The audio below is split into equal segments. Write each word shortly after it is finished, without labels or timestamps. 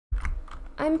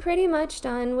I'm pretty much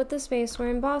done with the Space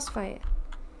Worm boss fight.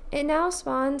 It now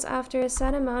spawns after a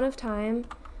set amount of time,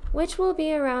 which will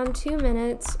be around 2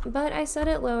 minutes, but I set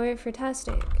it lower for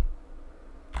testing.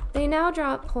 They now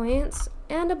drop points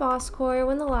and a boss core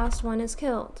when the last one is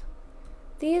killed.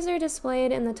 These are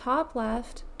displayed in the top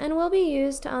left and will be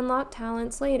used to unlock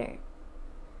talents later.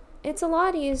 It's a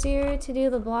lot easier to do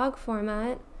the blog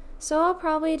format, so I'll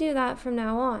probably do that from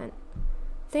now on.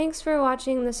 Thanks for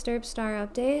watching this Derp Star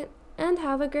update, and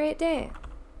have a great day!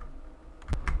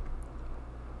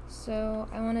 So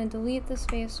I want to delete the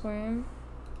Space Worm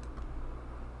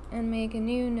and make a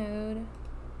new node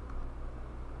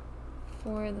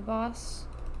for the boss.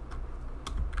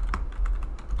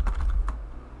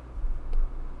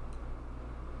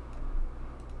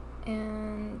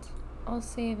 And I'll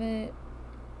save it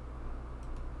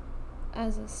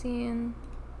as a scene,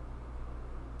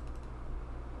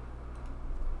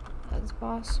 as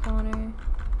boss spawner,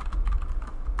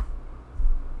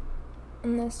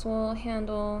 and this will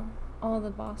handle all the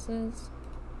bosses.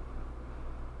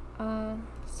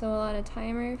 So I'll add a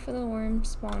timer for the worm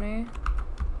spawner,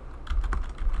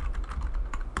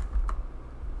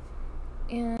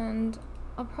 and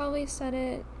I'll probably set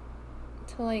it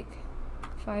to like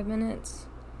 5 minutes,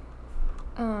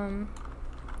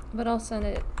 but I'll set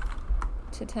it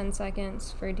to 10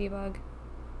 seconds for debug.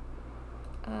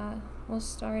 We'll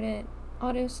start it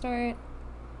auto start,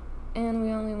 and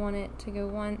we only want it to go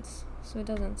once so it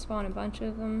doesn't spawn a bunch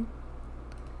of them.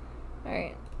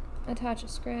 Alright, attach a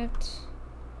script,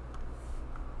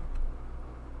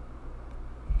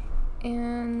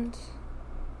 and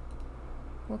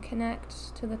we'll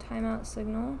connect to the timeout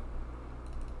signal.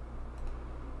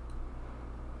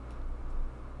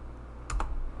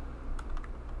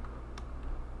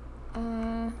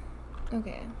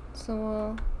 Okay, so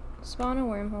we'll spawn a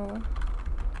wormhole.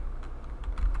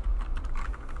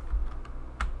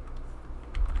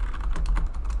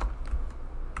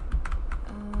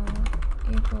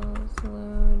 Equals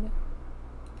load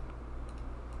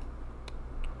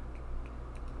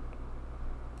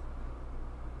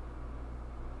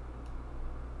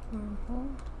wormhole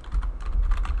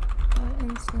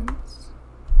instance.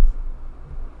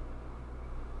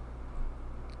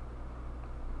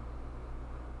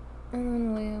 And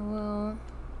then we will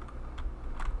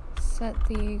set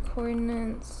the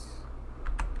coordinates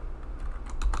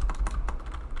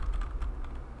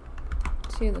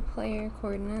to the player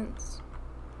coordinates.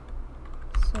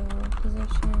 So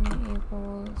position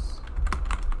equals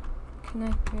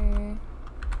connector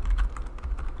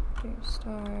Derp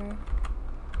star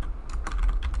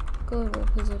global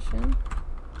position,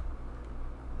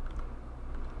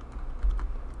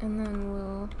 and then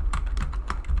we'll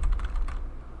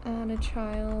add a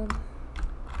child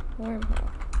wormhole.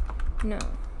 No.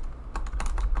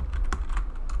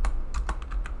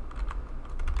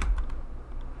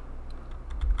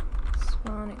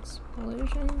 Spawn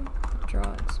explosion.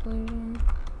 Draw explosion.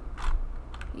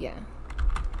 Yeah.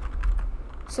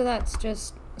 So that's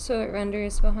just so it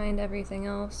renders behind everything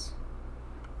else.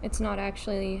 It's not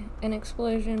actually an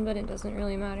explosion, but it doesn't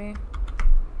really matter.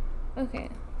 Okay.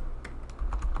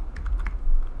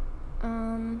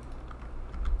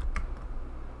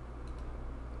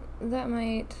 That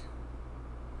might,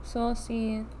 so I'll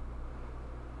see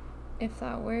if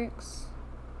that works.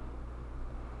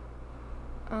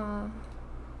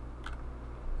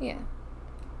 Yeah,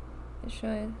 it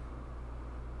should.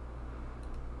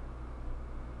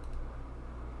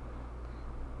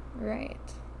 Right.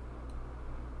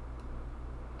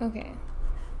 Okay.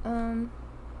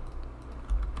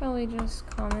 Probably just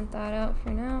comment that out for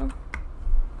now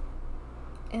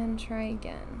and try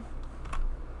again.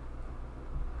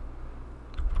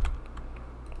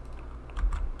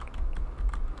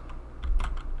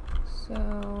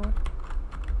 So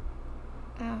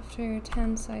after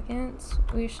 10 seconds,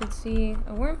 we should see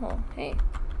a wormhole. Hey,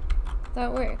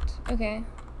 that worked. Okay.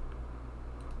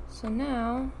 So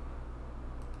now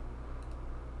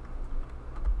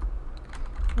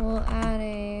we'll add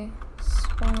a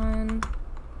spawn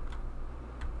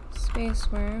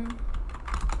space worm.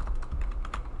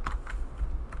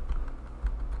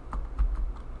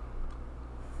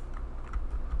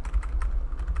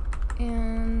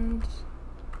 And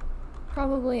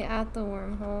probably at the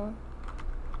wormhole.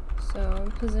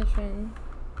 So position,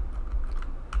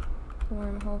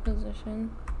 wormhole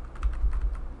position.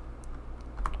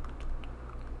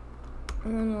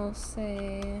 And then we'll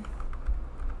say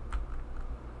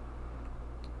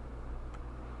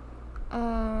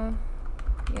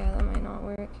yeah, that might not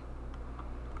work.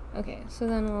 Okay, so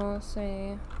then we'll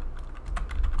say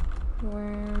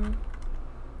worm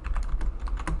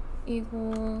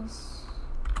equals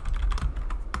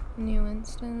New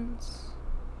instance.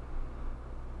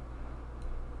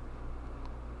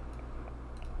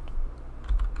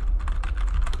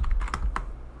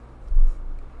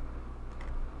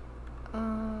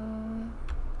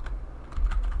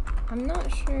 I'm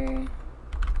not sure.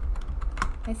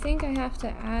 I think I have to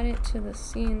add it to the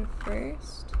scene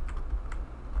first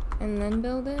and then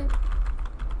build it,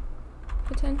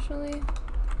 potentially.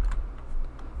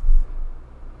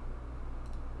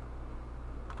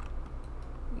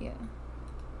 Yeah.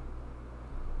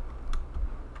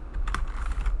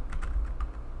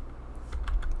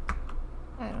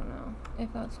 I don't know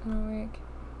if that's gonna work.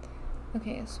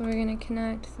 Okay, so we're gonna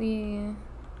connect the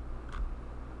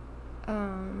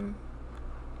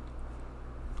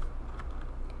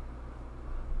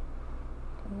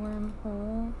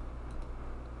wormhole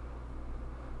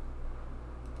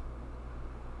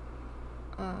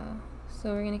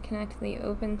so we're going to connect the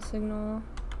open signal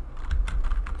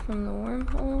from the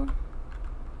wormhole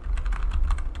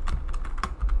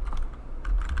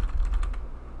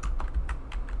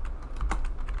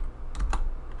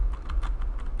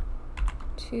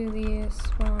to the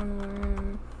spawn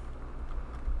worm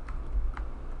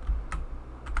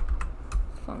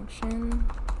function.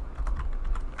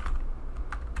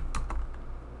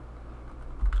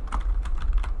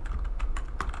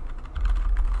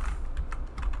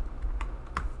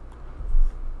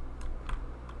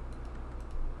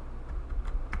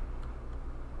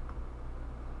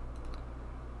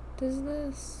 Does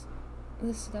this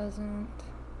doesn't.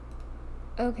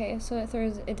 Okay, so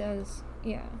it does,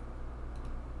 yeah.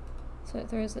 So it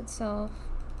throws itself.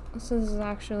 So this is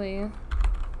actually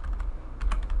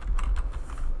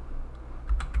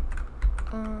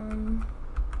so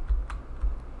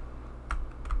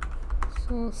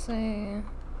we'll say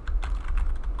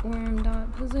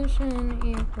worm.position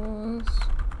equals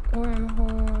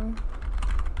wormhole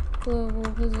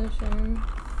global position.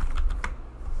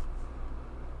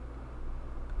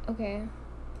 Okay,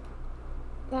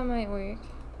 that might work.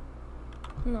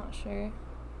 I'm not sure.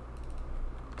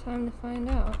 Time to find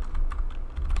out.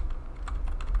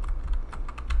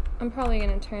 I'm probably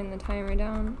gonna turn the timer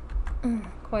down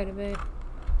quite a bit.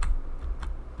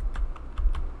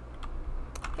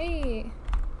 Hey!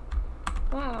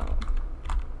 Wow.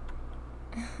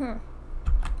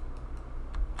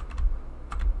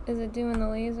 Is it doing the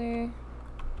laser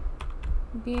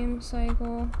beam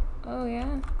cycle? Oh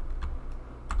yeah.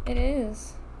 It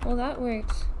is. Well, that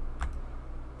worked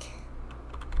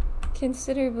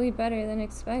considerably better than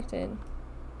expected.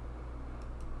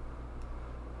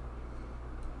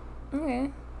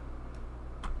 Okay.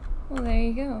 Well, there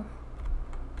you go.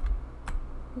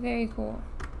 Very cool.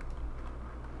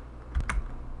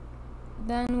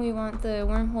 Then we want the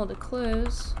wormhole to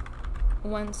close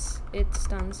once it's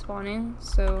done spawning,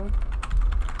 so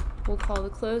we'll call the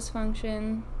close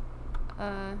function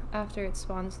after it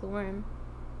spawns the worm.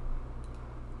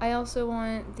 I also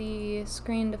want the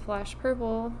screen to flash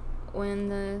purple when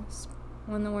the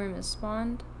worm is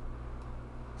spawned.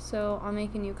 So I'll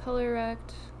make a new color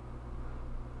rect.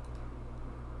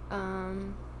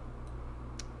 Turn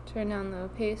down the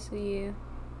opacity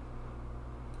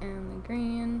and the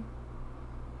green.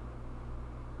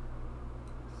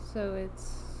 So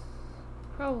it's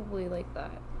probably like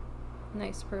that.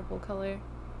 Nice purple color.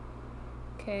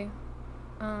 Okay.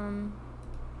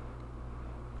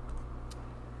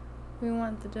 We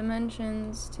want the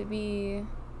dimensions to be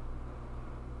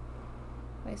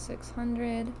by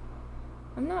 600.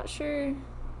 I'm not sure.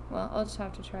 Well, I'll just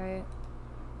have to try it.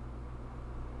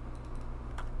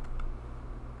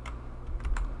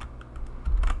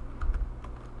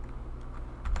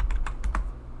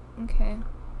 Okay.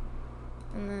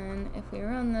 And then if we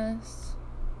run this,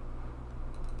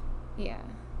 yeah,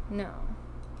 no.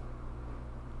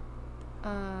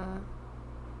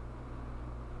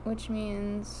 Which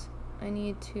means I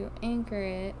need to anchor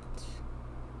it.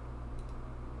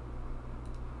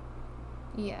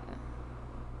 Yeah.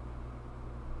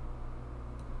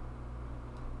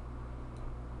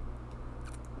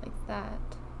 Like that.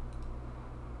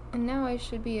 And now I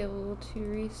should be able to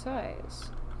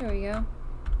resize. There we go.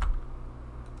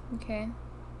 Okay.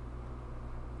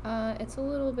 It's a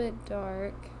little bit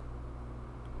dark.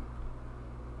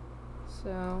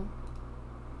 So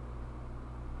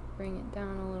bring it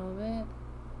down a little bit.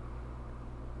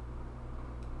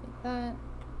 Like that.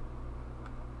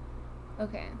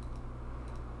 Okay.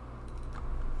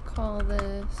 Call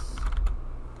this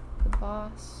the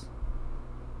boss.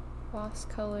 Boss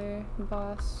color,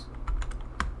 boss.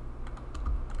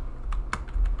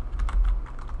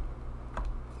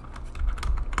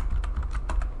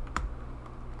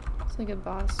 It's like a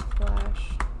boss flash.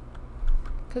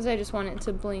 because I just want it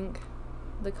to blink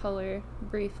the color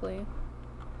briefly.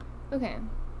 Okay,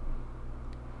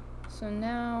 so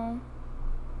now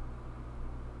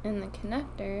in the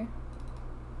connector,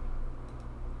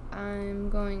 I'm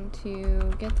going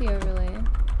to get the overlay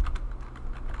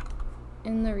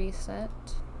in the reset.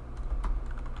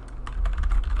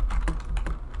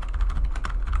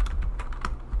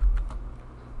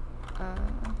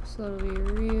 So it'll be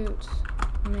root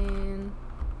main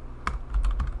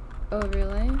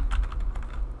overlay, and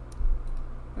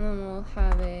then we'll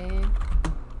have a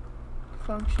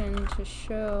function to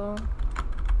show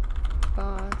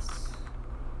boss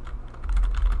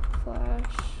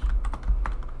flash,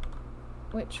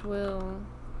 which will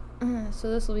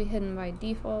so this will be hidden by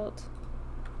default,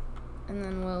 and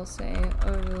then we'll say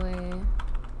overlay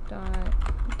dot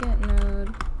get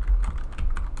node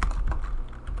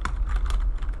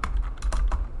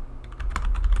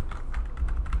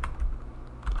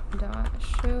dot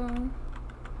show,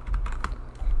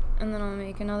 and then I'll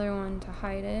make another one to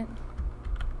hide it.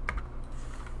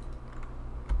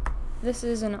 This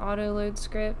is an auto load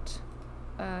script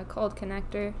called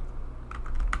connector.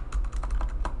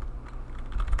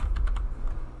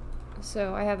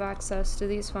 So I have access to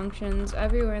these functions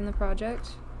everywhere in the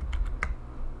project,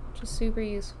 which is super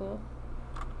useful.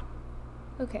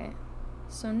 Okay,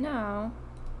 so now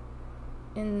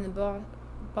in the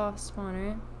boss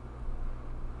spawner,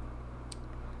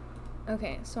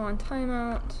 okay, so on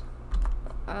timeout,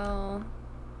 I'll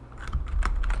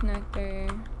connector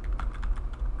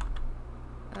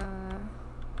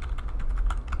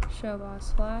show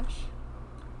boss flash,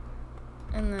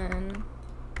 and then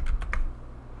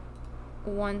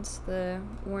once the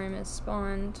worm is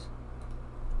spawned,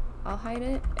 I'll hide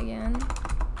it again,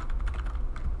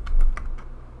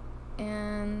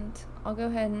 and I'll go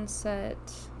ahead and set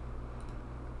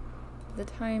the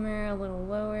timer a little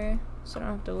lower so I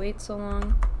don't have to wait so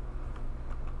long,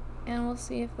 and we'll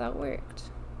see if that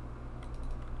worked.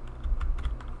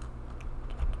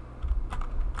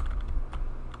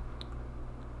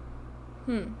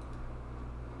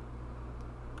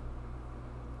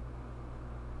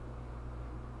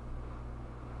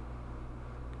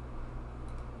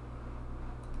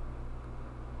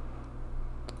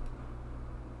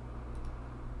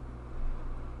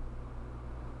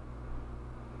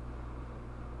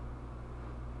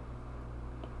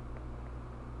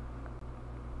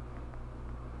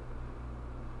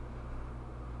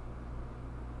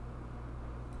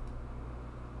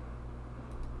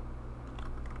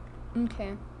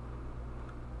 Okay.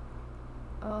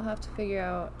 I'll have to figure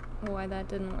out why that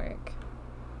didn't work.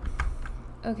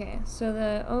 Okay, so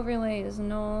the overlay is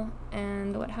null,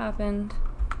 and what happened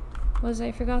was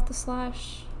I forgot the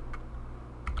slash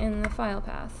in the file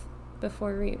path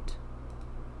before root.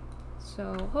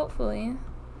 So hopefully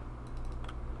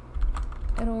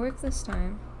it'll work this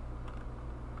time.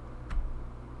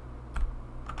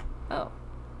 Oh.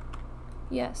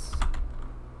 Yes.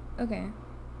 Okay.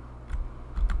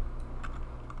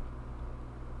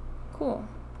 Cool.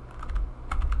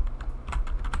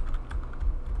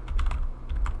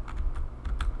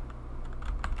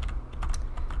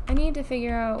 I need to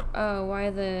figure out why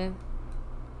the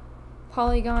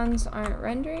polygons aren't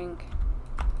rendering.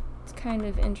 It's kind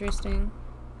of interesting.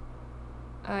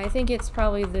 I think it's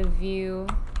probably the view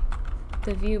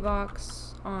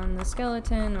box on the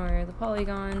skeleton or the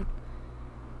polygon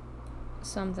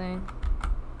something.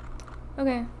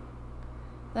 Okay,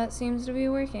 that seems to be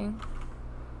working.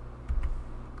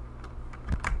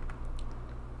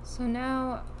 So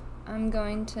now I'm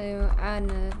going to add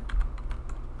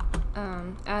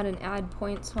an add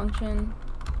points function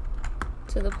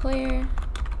to the player,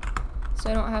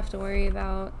 so I don't have to worry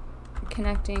about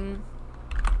connecting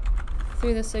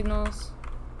through the signals.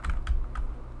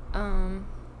 And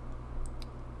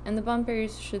the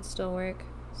bumpers should still work,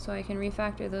 so I can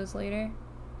refactor those later.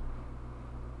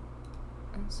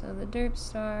 And so the derp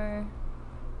star,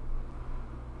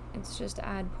 it's just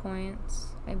add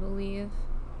points, I believe.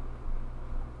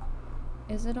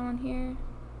 Is it on here?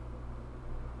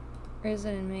 Or is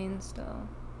it in main still?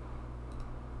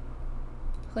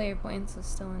 Player points is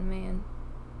still in main.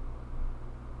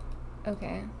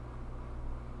 Okay.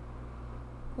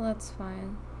 Well, that's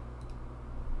fine.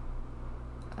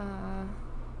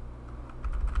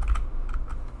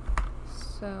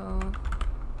 So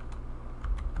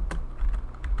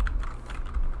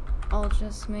I'll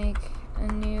just make a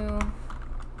new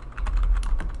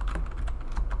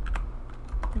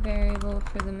variable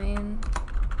for the main.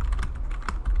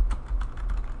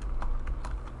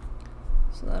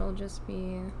 So that'll just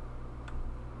be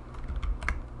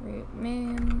root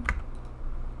main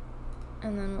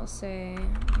and then we'll say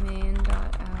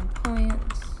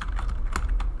main.addPoints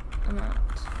amount.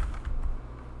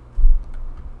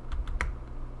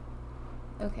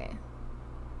 Okay,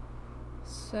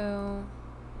 so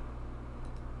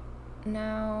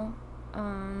now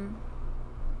on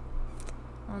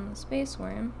the space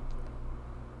worm,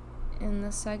 in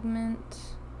the segment,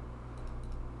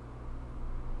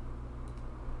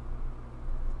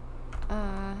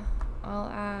 I'll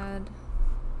add,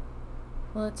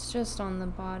 well, it's just on the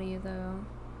body though.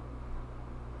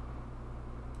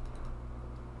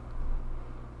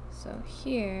 So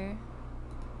here,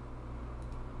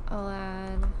 I'll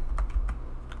add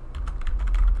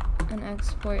an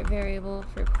export variable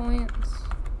for points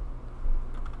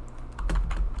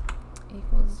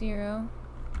equals 0.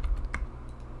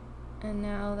 And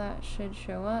now that should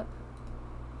show up.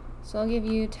 So I'll give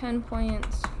you 10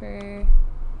 points for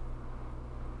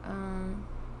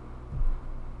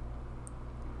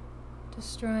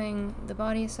destroying the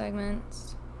body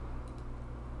segments.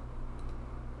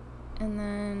 And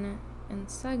then in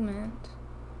segment,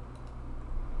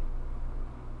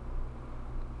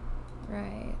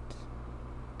 right,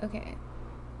 okay,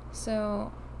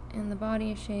 so in the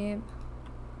body shape,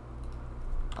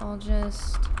 I'll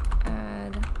just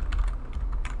add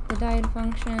the died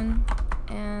function,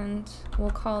 and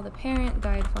we'll call the parent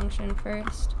died function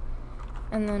first,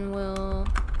 and then we'll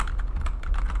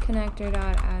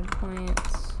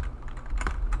connector.addPoints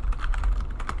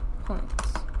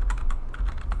points.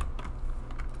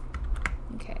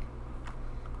 Okay,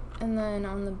 and then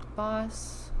on the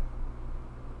boss,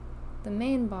 the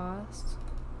main boss,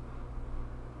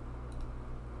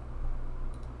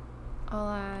 I'll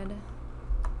add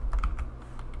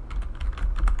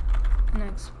an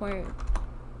export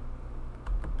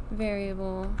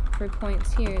variable for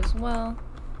points here as well,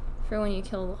 for when you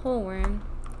kill the whole worm,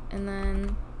 and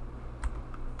then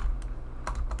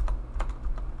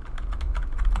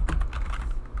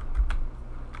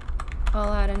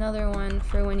I'll add another one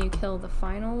for when you kill the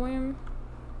final worm.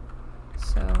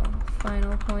 So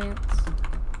final points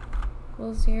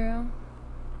equals 0.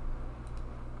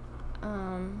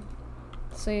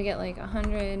 So you get like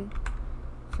 100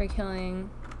 for killing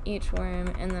each worm,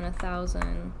 and then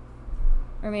 1,000,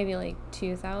 or maybe like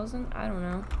 2,000. I don't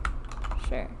know.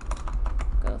 Sure,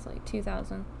 go with like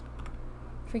 2,000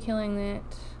 for killing it.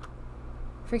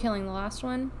 For killing the last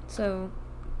one. So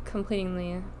completing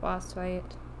the boss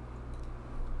fight.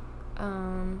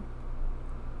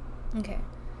 Okay,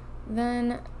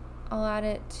 then I'll add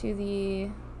it to the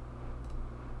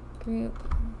group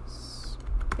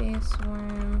space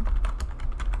worm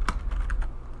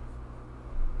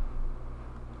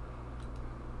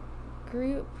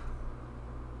group,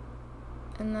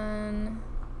 and then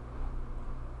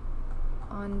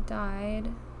on died,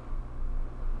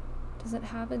 does it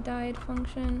have a died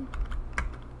function?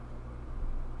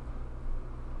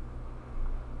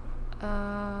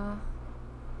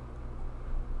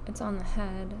 It's on the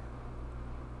head,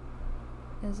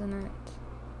 isn't it?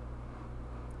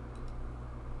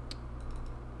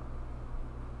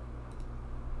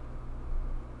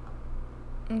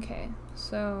 Okay,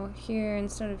 so here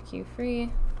instead of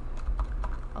queue_free,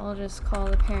 I'll just call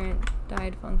the parent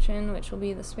died function, which will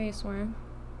be the space worm.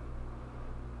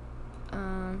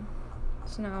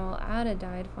 So now I'll add a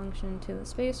died function to the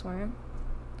space worm.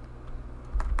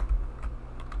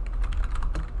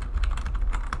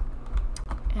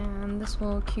 And this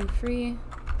will queue_free.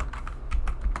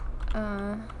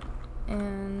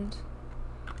 And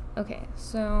okay,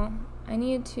 so I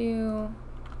need to,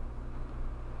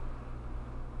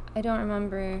 I don't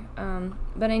remember,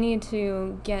 but I need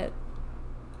to get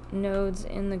nodes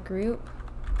in the group.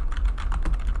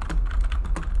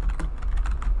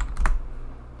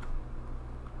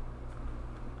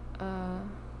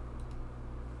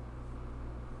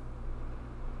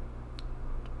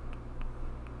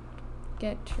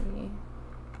 Get tree.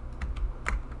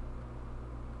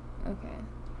 Okay.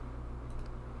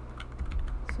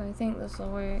 So I think this will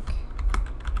work.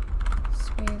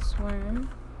 Space worm.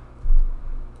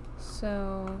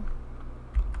 So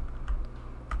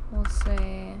we'll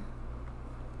say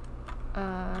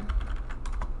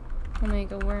we'll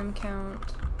make a worm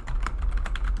count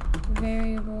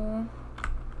variable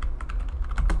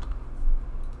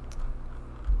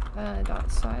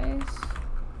dot size,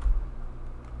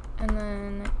 and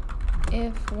then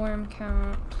if worm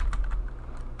count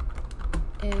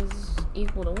is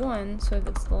equal to 1, so if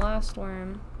it's the last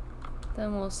worm,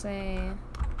 then we'll say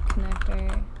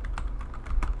connector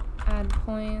add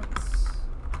points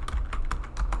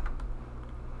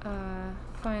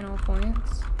final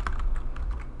points,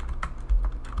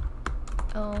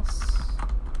 else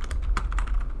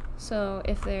So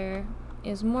if there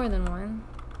is more than one,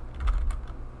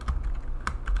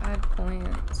 add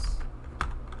points.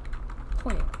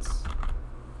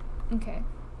 Okay.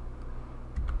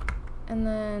 And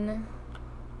then,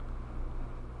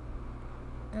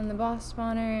 and the boss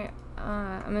spawner,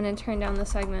 I'm gonna turn down the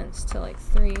segments to like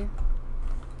 3.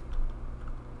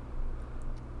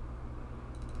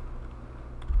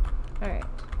 Alright.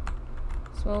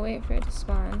 So we'll wait for it to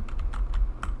spawn.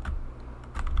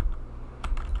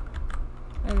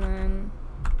 And then,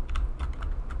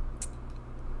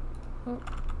 oh.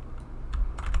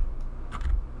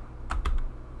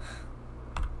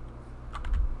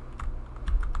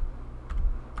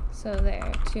 So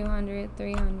there, 200,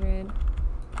 300.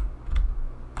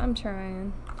 I'm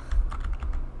trying.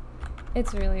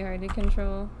 It's really hard to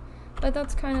control, but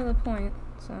that's kind of the point,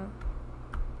 so.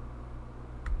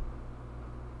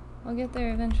 I'll get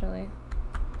there eventually.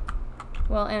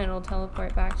 Well, and it'll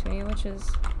teleport back to me, which is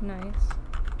nice.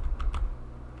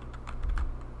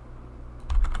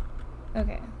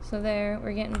 Okay, so there,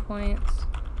 we're getting points.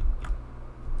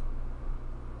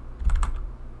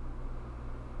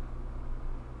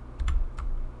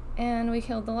 And we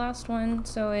killed the last one,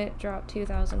 so it dropped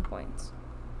 2,000 points.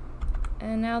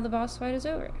 And now the boss fight is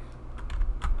over.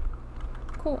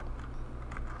 Cool.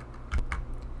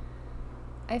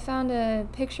 I found a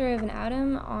picture of an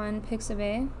atom on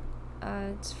Pixabay.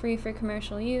 It's free for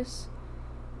commercial use,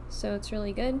 so it's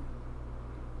really good.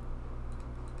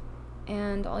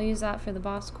 And I'll use that for the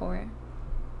boss core.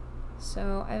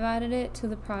 So I've added it to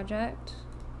the project.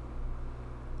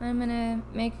 I'm gonna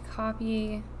make a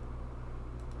copy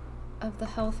of the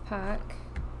health pack.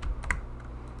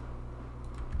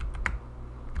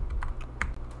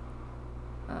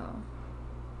 Oh.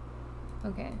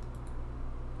 Okay.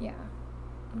 Yeah.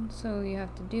 And so you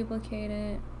have to duplicate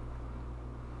it.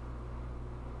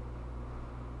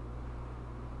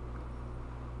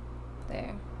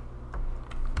 There.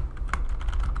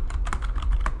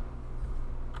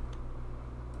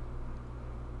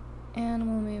 And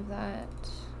we'll move that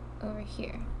over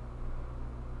here.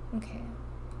 Okay.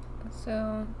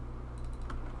 So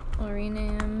I'll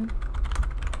rename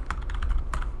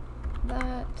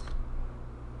that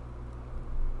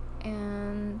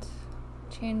and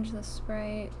change the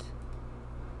sprite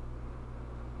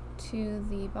to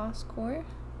the boss core,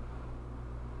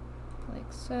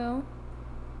 like so.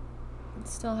 It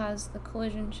still has the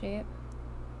collision shape.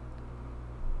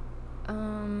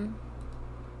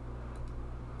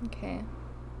 Okay.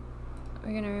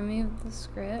 We're gonna remove the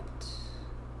script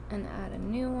and add a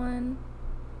new one.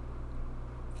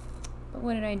 But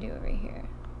what did I do over here?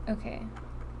 Okay.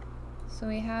 So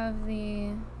we have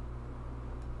the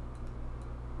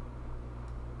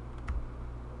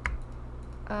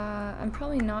I'm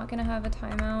probably not gonna have a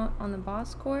timeout on the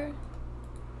boss core,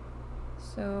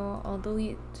 so I'll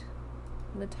delete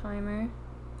the timer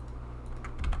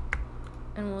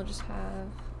and we'll just have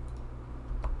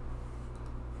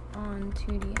on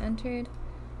 2D entered.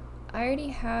 I already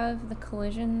have the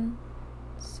collision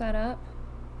set up.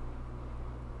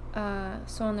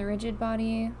 So on the rigid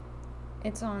body,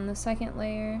 it's on the second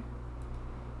layer,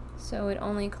 so it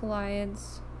only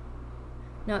collides.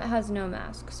 No, it has no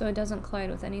mask, so it doesn't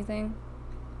collide with anything.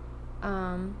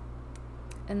 And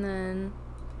then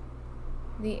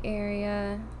the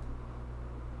area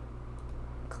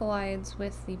collides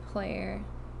with the player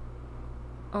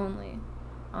only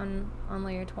on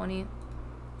layer 20.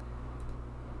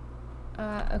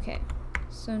 Okay,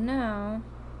 so now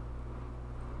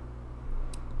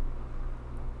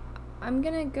I'm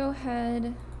gonna go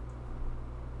ahead,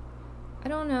 I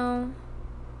don't know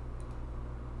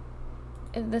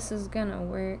if this is gonna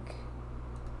work,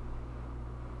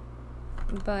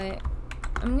 but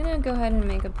I'm gonna go ahead and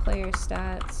make a player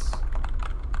stats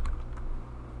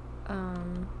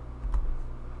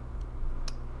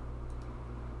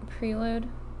preload,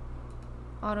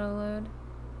 auto load.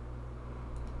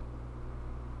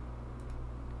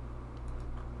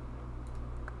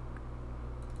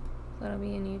 That'll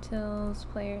be in utils,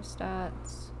 player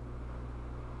stats.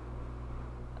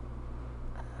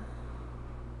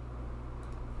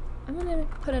 I'm gonna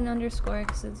put an underscore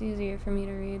because it's easier for me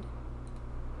to read.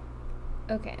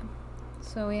 Okay,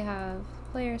 so we have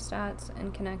player stats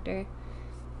and connector.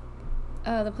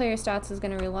 The player stats is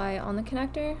gonna rely on the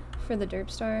connector for the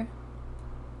derp star.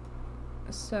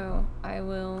 So I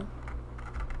will,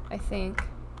 I think.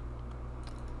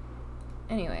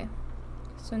 Anyway,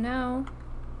 so now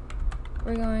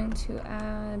we're going to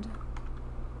add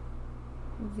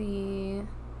the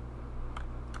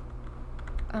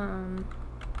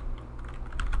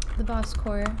boss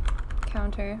core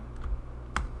counter.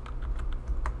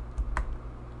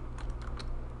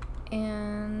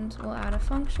 and we'll add a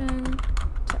function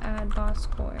to add boss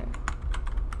core.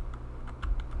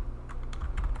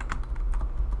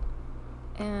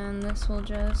 And this will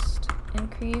just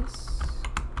increase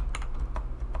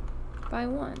by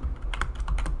 1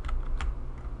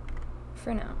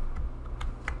 for now.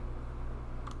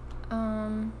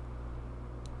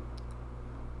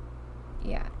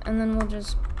 Yeah, and then we'll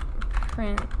just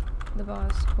print the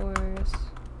boss cores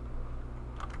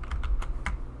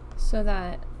so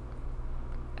that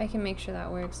I can make sure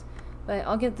that works. But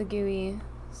I'll get the GUI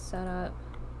set up.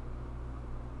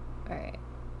 Alright.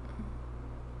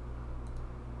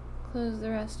 Close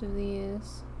the rest of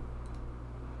these.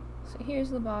 So here's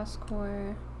the boss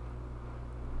core.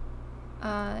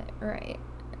 Right.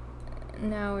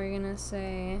 Now we're gonna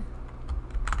say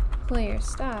player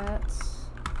stats,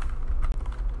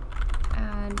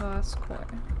 add boss core.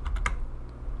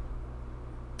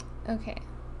 Okay.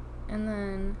 And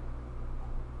then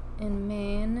in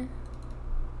main,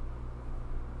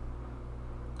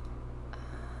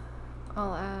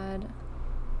 I'll add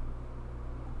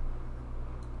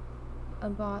a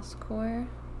boss core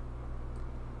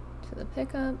to the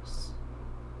pickups,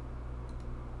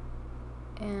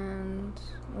 and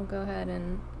we'll go ahead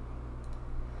and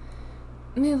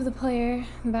move the player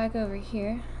back over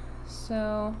here.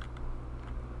 So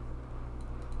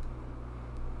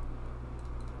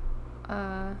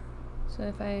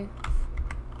if I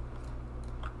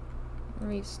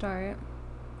restart,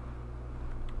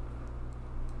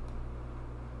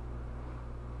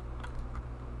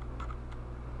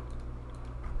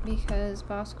 because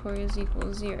boss core is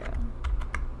equal 0.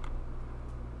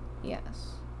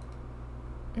 Yes.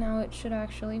 Now it should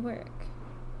actually work.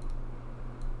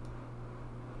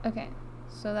 Okay,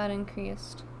 so that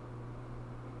increased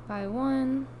by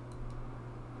 1.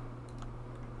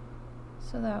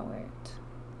 So that worked.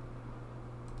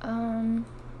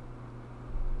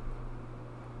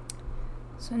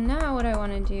 So now what I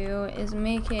want to do is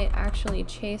make it actually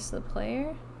chase the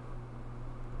player.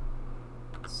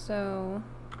 So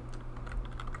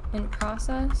in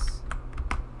process,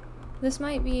 this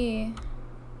might be,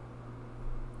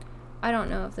 I don't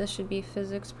know if this should be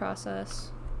physics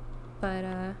process, but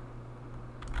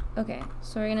okay,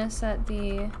 so we're gonna set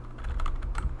the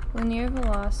linear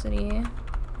velocity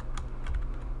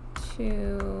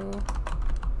to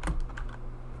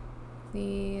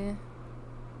the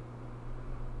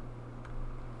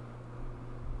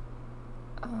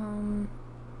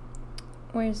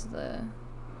where's the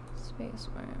space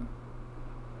worm?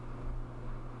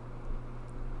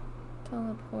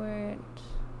 Teleport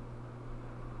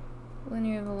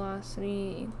linear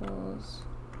velocity equals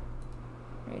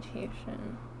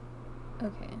rotation.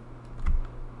 Okay,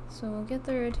 so we'll get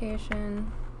the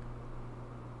rotation.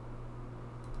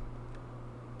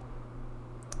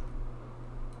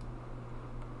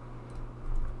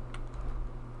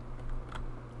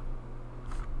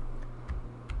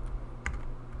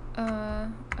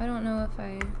 I don't know if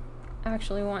I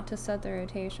actually want to set the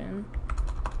rotation.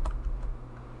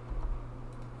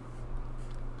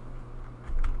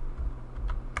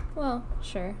 Well,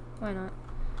 sure, why not?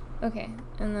 Okay,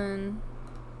 and then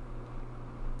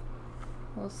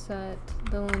we'll set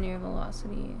the linear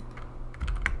velocity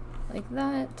like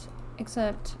that,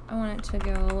 except I want it to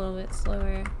go a little bit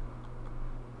slower.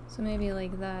 So maybe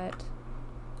like that.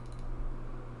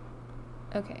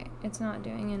 Okay, it's not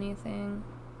doing anything.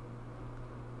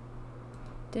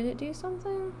 Did it do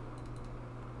something?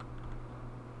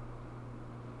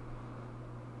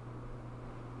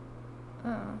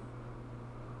 Oh.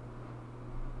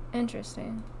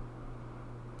 Interesting.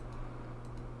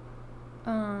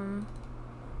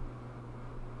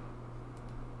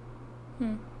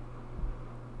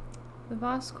 The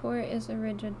boss core is a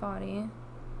rigid body.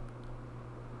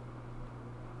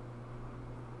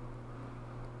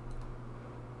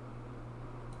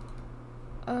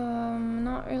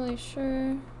 Not really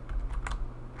sure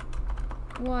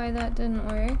why that didn't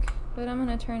work, but I'm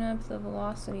gonna turn up the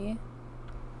velocity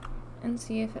and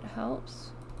see if it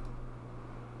helps.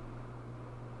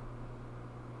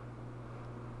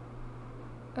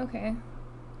 Okay.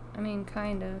 I mean,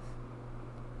 kind of.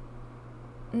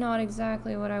 Not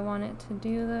exactly what I want it to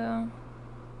do, though.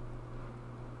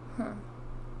 Huh.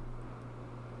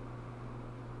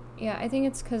 Yeah, I think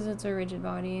it's because it's a rigid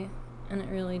body, and it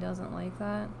really doesn't like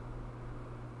that.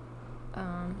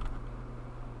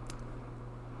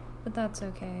 But that's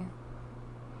okay.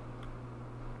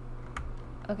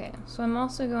 Okay, so I'm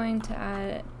also going to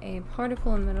add a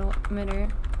particle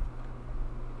emitter.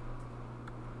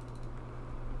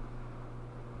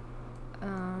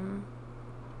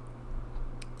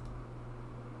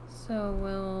 So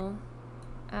we'll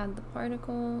add the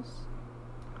particles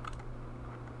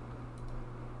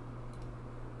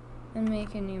and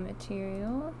make a new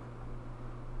material.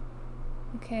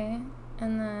 Okay,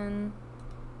 and then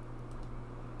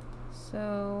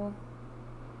so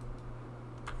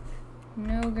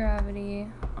no gravity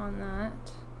on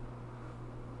that.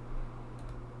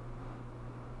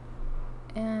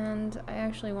 And I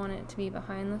actually want it to be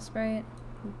behind the sprite,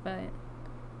 but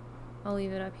I'll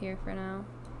leave it up here for now.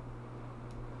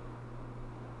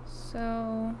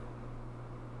 So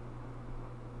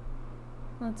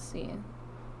let's see.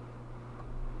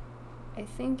 I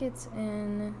think it's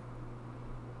in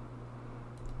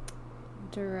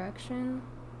direction,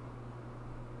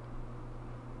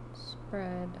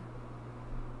 spread,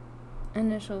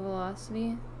 initial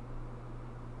velocity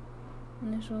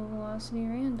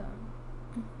random.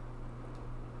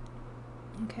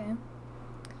 Okay.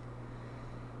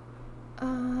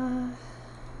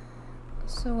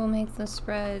 So we'll make the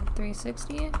spread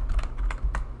 360,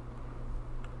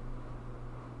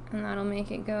 and that'll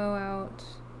make it go out,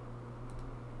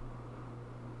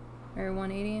 or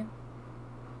 180.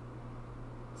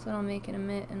 So it'll make it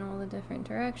emit in all the different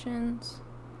directions.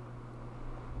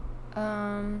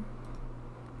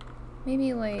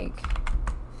 Maybe like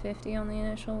 50 on the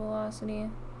initial velocity.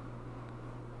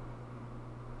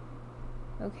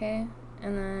 Okay,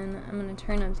 and then I'm gonna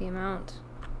turn up the amount,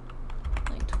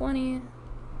 like 20.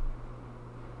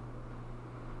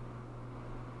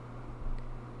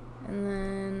 And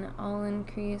then I'll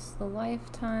increase the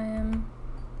lifetime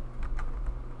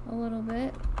a little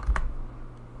bit.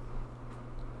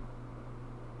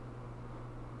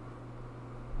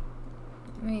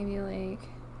 Maybe like,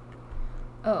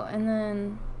 oh, and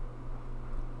then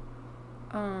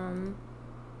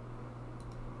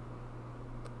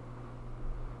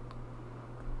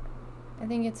I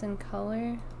think it's in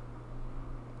color.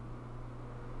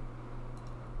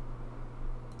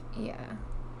 Yeah.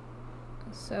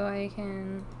 So I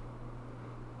can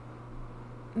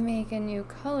make a new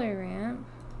color ramp,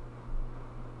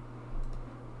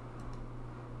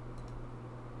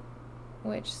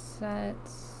 which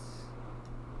sets,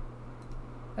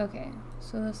 okay,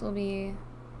 so this will be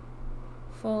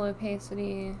full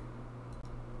opacity,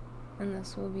 and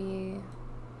this will be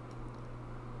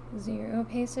 0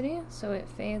 opacity, so it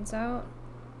fades out.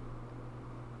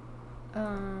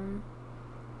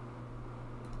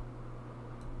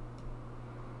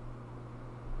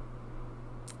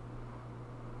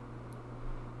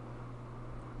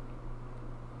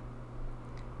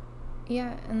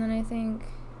 Yeah, and then I think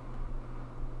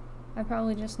I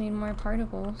probably just need more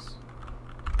particles.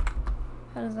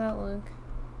 How does that look?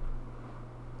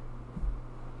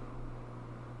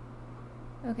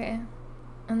 Okay,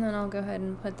 and then I'll go ahead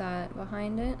and put that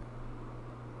behind it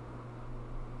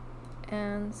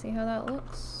and see how that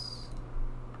looks.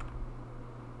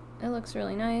 It looks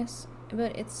really nice,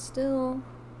 but it's still,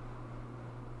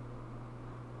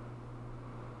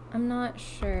 I'm not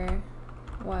sure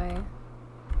why.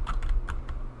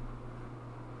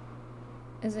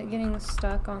 Is it getting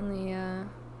stuck on the,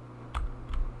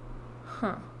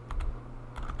 huh.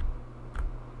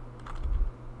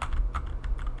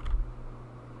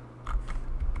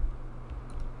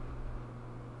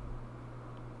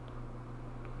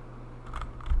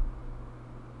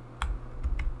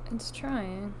 It's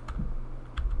trying.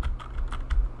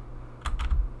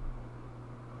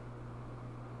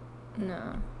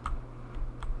 No.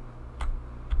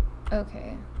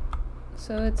 Okay.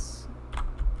 So it's,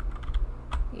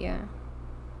 yeah.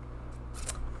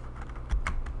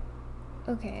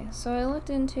 Okay, so I looked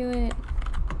into it,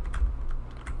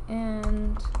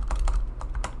 and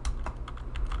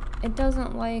it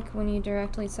doesn't like when you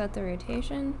directly set the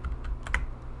rotation,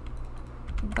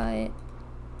 but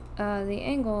the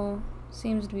angle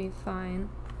seems to be fine.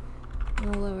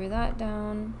 We'll lower that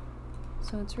down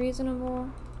so it's reasonable,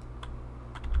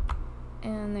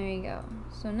 and there you go.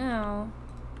 So now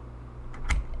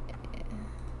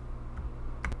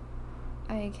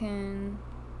I can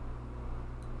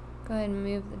go ahead and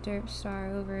move the derp star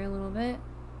over a little bit,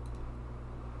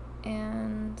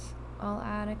 and I'll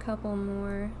add a couple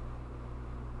more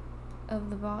of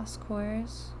the boss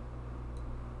cores.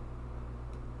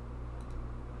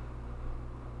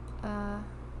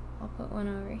 I'll put one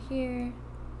over here,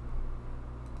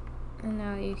 and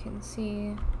now you can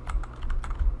see,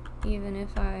 even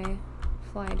if I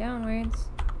fly downwards,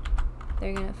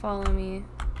 they're gonna follow me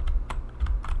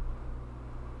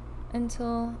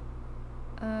until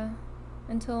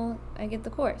I get the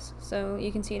cores. So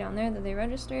you can see down there that they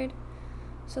registered,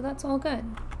 so that's all good.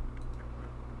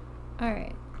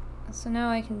 Alright, so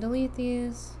now I can delete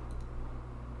these,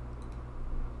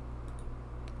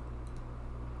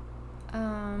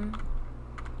 And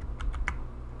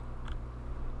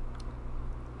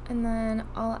then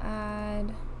I'll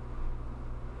add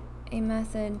a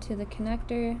method to the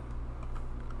connector.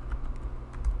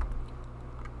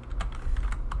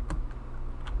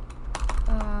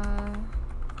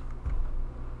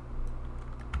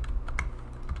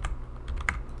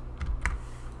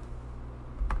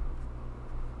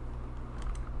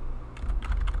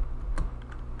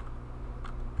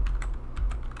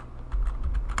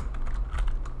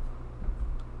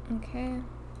 Okay.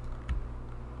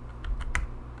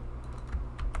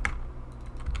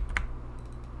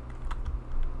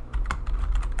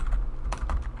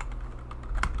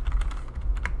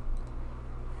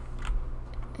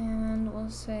 And we'll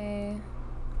say,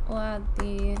 we'll add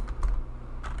the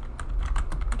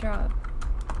drop.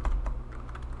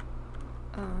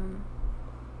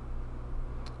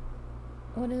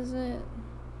 What is it?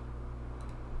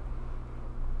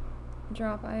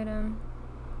 Drop item.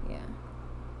 Yeah.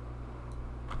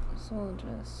 So we'll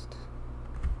just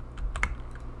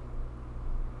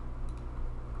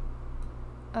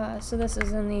so this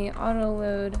is in the auto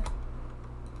load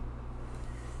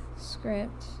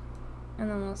script, and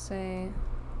then we'll say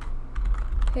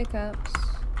pickups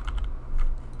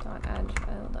dot add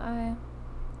child I.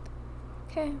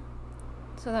 Okay,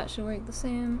 so that should work the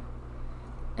same.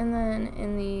 And then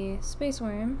in the space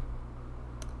worm,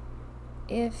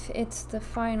 if it's the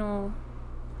final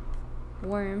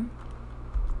worm,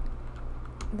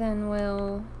 then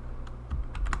we'll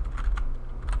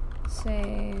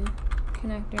say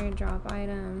connector drop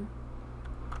item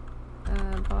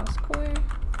boss core.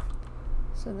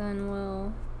 So then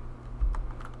we'll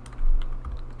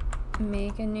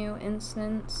make a new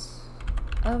instance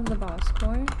of the boss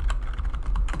core.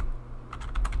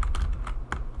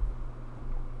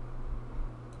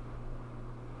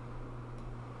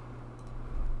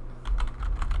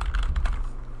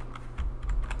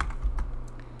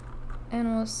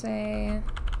 And we'll say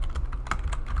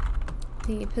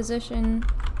the position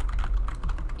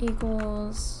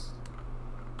equals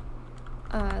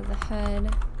the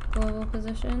head global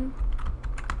position.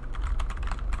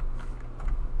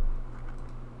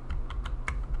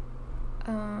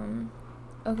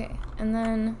 Okay, and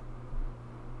then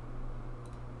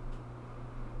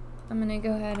I'm gonna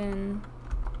go ahead and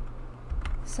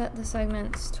set the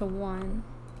segments to 1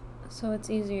 so it's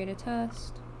easier to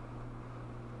test.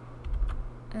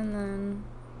 And then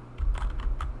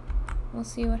we'll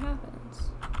see what happens.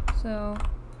 So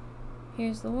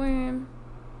here's the worm,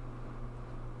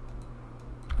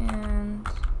 and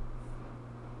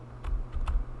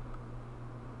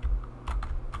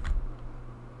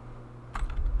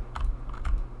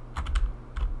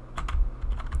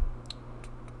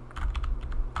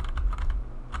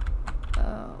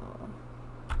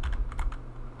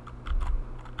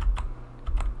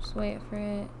just wait for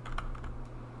it.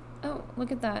 Oh,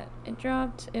 look at that. It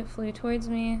dropped, it flew towards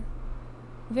me.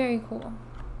 Very cool.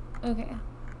 Okay.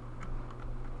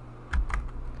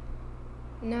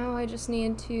 Now I just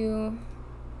need to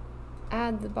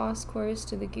add the boss cores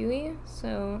to the GUI.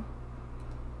 So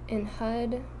in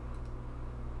HUD,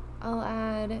 I'll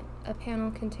add a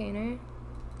panel container.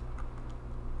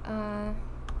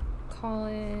 Call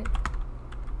it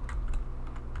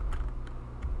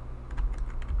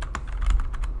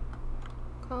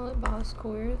boss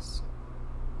cores.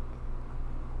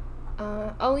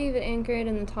 I'll leave it anchored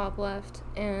in the top left,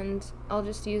 and I'll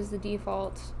just use the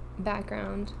default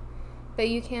background, but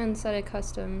you can set a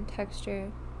custom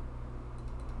texture.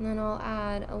 And then I'll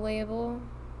add a label.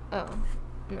 Oh,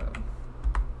 no.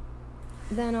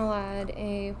 Then I'll add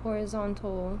a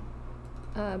horizontal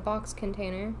box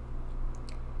container,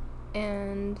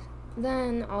 and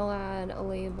then I'll add a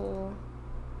label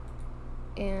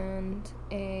and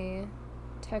a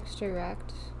texture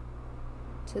rect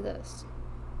to this.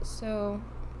 So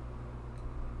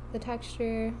the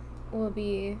texture will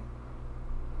be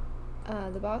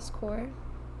the boss core,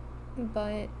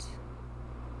 but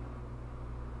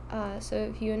so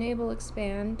if you enable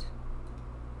expand,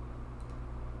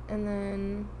 and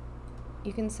then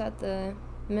you can set the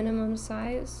minimum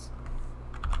size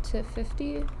to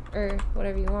 50 or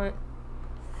whatever you want,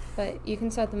 but you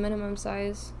can set the minimum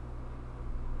size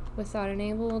with that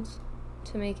enabled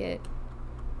to make it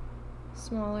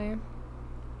smaller.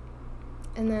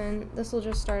 And then this will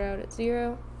just start out at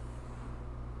 0.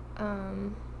 I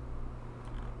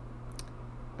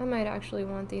might actually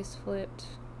want these flipped.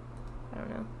 I don't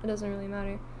know. It doesn't really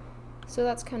matter. So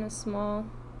that's kind of small.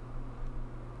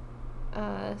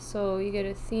 So you go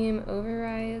to theme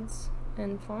overrides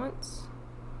and fonts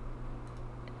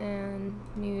and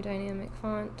new dynamic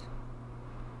font.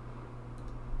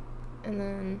 And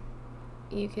then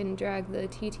you can drag the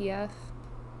TTF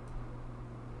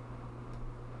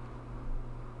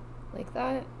like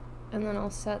that, and then I'll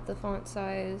set the font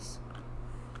size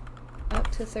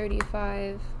up to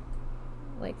 35,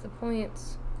 like the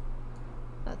points.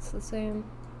 That's the same.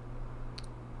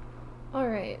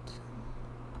 Alright.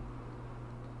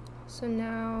 So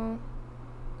now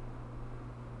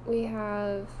we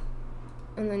have,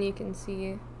 and then you can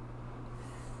see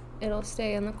it'll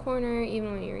stay in the corner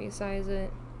even when you resize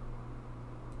it.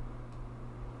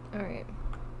 Alright.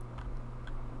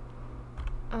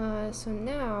 So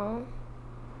now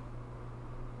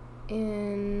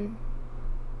in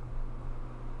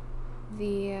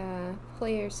the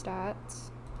player stats,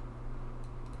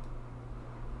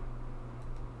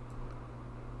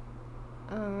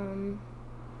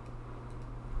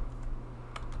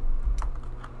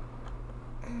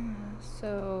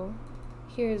 so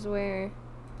here's where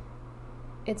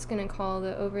it's going to call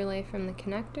the overlay from the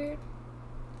connector.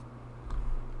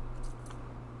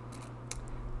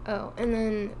 Oh, and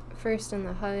then first in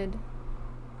the HUD,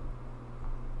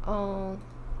 I'll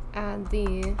add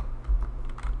the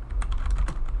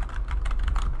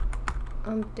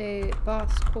update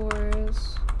boss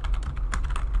cores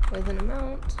with an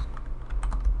amount,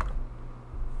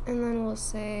 and then we'll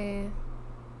say,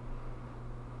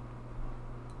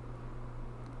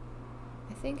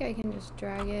 I think I can just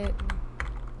drag it.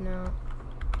 No.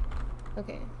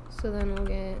 Okay, so then we'll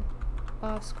get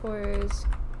boss cores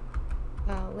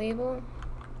label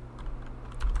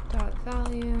dot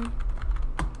value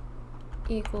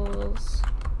equals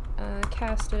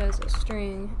cast it as a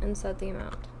string and set the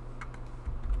amount.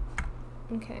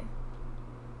 Okay.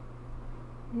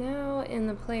 Now in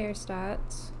the player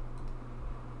stats,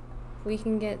 we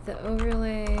can get the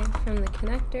overlay from the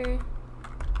connector.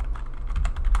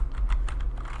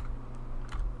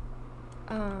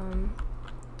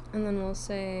 And then we'll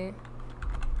say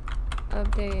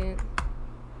update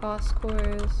boss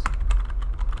cores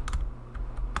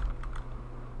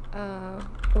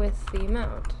with the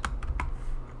amount.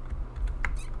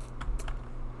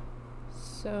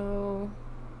 So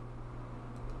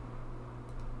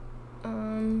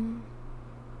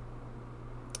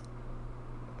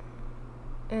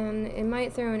and it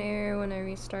might throw an error when I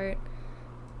restart.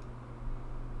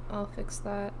 I'll fix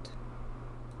that.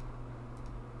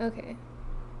 Okay.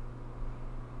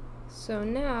 So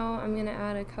now I'm gonna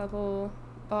add a couple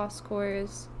boss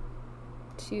cores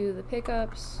to the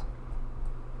pickups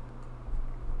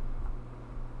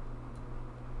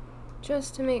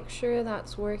just to make sure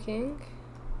that's working.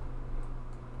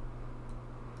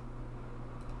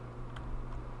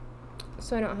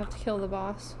 So I don't have to kill the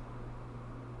boss.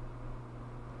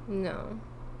 No.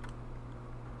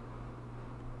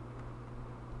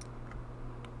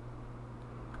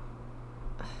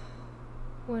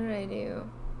 What did I do?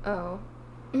 Oh.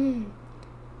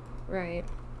 Right.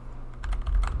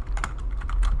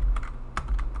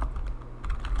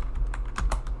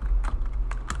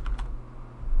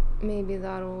 Maybe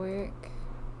that'll work.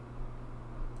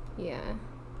 Yeah.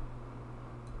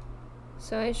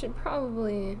 So I should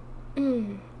probably...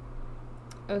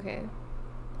 Okay.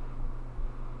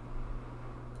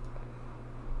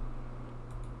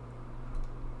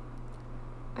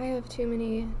 I have too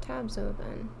many tabs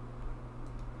open.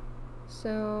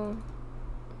 So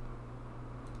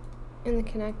in the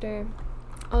connector,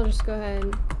 I'll just go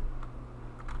ahead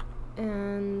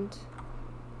and,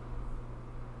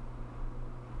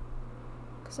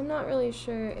 because I'm not really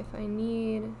sure if I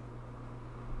need,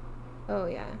 oh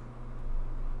yeah,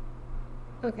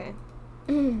 okay.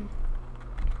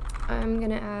 I'm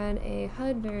gonna add a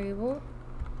HUD variable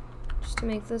just to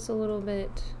make this a little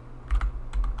bit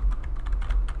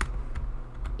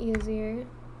easier.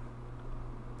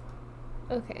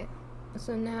 Okay,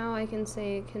 so now I can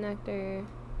say connector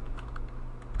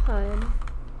HUD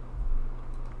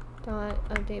dot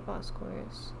update boss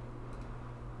cores.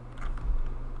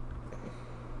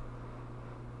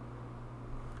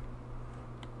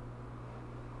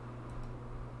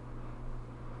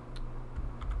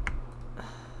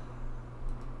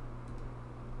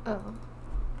 Oh,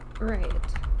 right.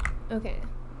 Okay.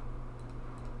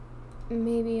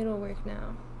 Maybe it'll work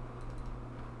now.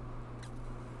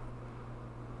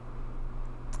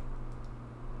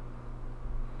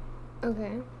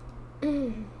 Okay.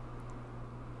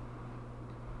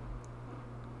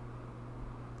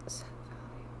 Set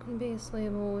value on base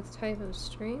label with type of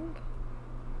string.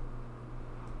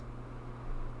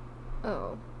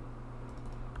 Oh.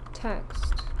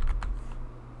 Text.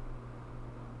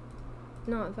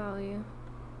 Not value.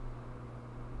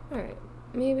 Alright.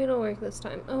 Maybe it'll work this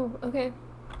time. Oh, okay.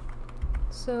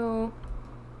 So,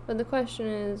 but the question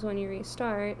is, when you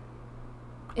restart,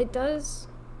 it does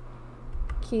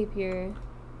keep the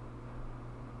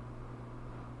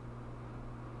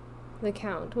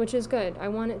count, which is good. I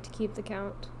want it to keep the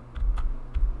count.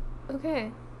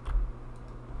 Okay.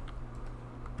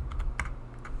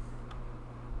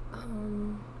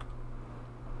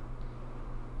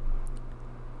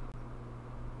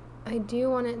 I do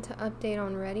want it to update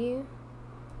on ready.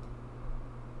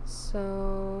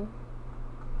 So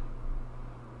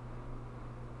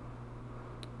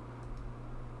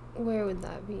where would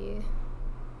that be?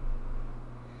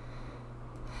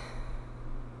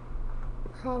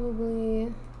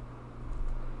 Probably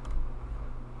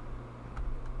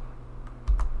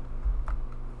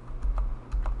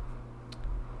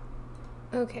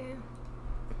okay.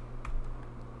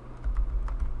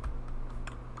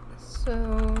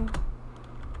 So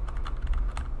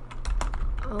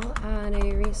I'll add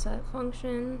a reset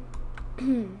function.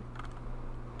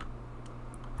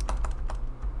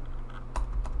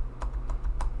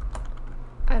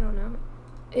 I don't know.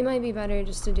 It might be better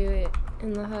just to do it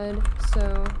in the HUD.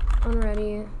 So on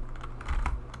ready,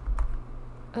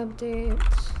 update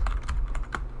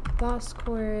boss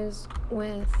cores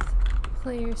with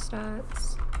player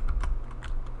stats,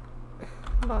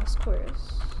 boss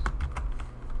cores.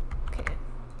 Okay.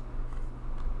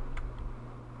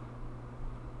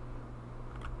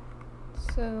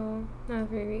 So now if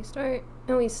we restart,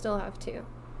 and we still have 2,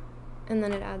 and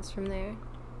then it adds from there.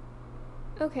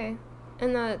 Okay,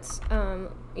 and that's,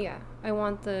 yeah, I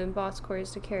want the boss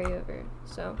cores to carry over,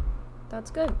 so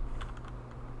that's good.